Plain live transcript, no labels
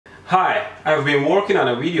Hi, I've been working on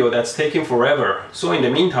a video that's taking forever, so in the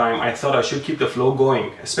meantime I thought I should keep the flow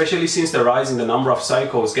going, especially since the rise in the number of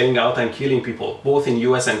psychos getting out and killing people, both in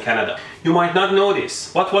US and Canada. You might not know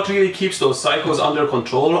this, but what really keeps those psychos under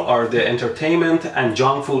control are the entertainment and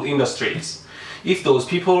junk food industries. If those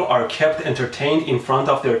people are kept entertained in front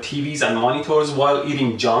of their TVs and monitors while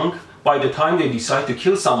eating junk, by the time they decide to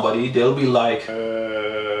kill somebody, they'll be like,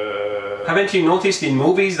 Haven't you noticed in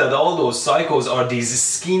movies that all those psychos are these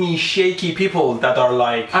skinny, shaky people that are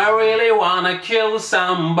like, I really wanna kill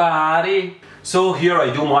somebody? So here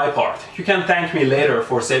I do my part. You can thank me later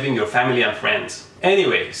for saving your family and friends.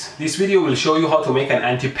 Anyways, this video will show you how to make an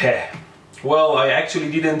Anti-Peh. Well, I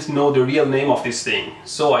actually didn't know the real name of this thing,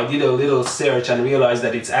 so I did a little search and realized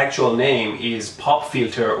that its actual name is pop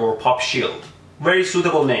filter or pop shield. Very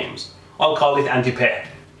suitable names. I'll call it Anti-Peh.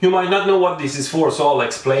 You might not know what this is for, so I'll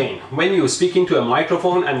explain. When you speak into a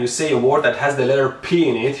microphone and you say a word that has the letter P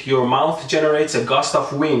in it, your mouth generates a gust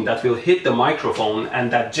of wind that will hit the microphone, and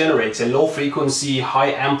that generates a low frequency,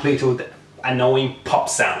 high amplitude, annoying pop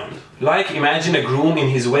sound. Like, imagine a groom in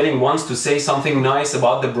his wedding wants to say something nice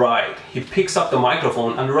about the bride. He picks up the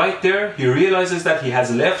microphone and right there he realizes that he has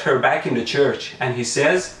left her back in the church, and he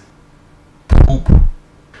says, poop.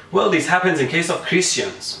 Well, this happens in case of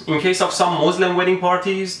Christians. In case of some Muslim wedding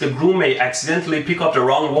parties, the groom may accidentally pick up the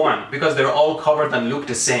wrong woman because they're all covered and look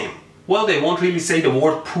the same. Well, they won't really say the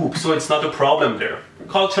word poop, so it's not a problem there.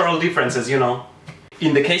 Cultural differences, you know.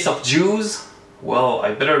 In the case of Jews, well,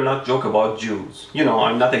 I better not joke about Jews. You know,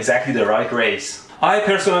 I'm not exactly the right race. I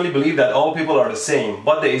personally believe that all people are the same,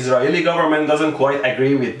 but the Israeli government doesn't quite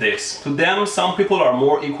agree with this. To them, some people are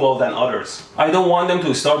more equal than others. I don't want them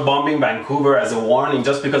to start bombing Vancouver as a warning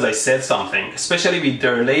just because I said something, especially with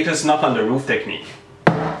their latest knock on the roof technique.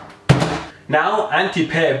 Now,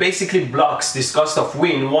 Anti-Peh basically blocks this gust of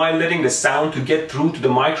wind while letting the sound to get through to the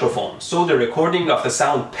microphone, so the recording of the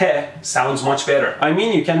sound Peh sounds much better. I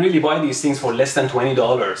mean, you can really buy these things for less than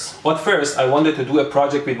 $20. But first, I wanted to do a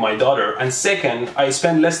project with my daughter, and second, I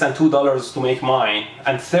spent less than $2 to make mine,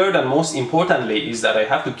 and third and most importantly is that I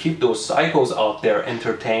have to keep those psychos out there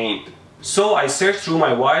entertained. So I searched through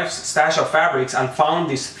my wife's stash of fabrics and found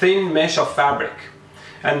this thin mesh of fabric.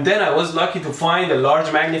 And then I was lucky to find a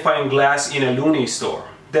large magnifying glass in a loony store.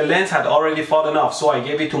 The lens had already fallen off, so I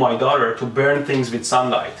gave it to my daughter to burn things with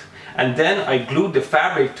sunlight. And then I glued the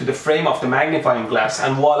fabric to the frame of the magnifying glass,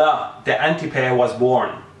 and voila, the Anti-Peh was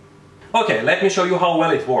born. Okay, let me show you how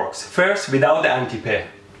well it works. First, without the Anti-Peh.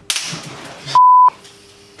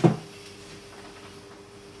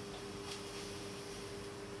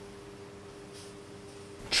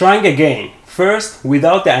 Trying again. First,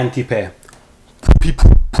 without the Anti-Peh.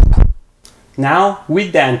 Now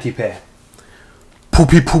with the Anti-Peh.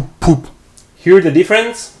 Poopy poop poop. Hear the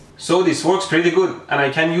difference? So this works pretty good, and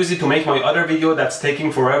I can use it to make my other video that's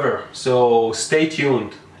taking forever. So stay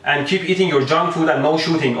tuned and keep eating your junk food and no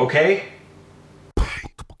shooting, okay?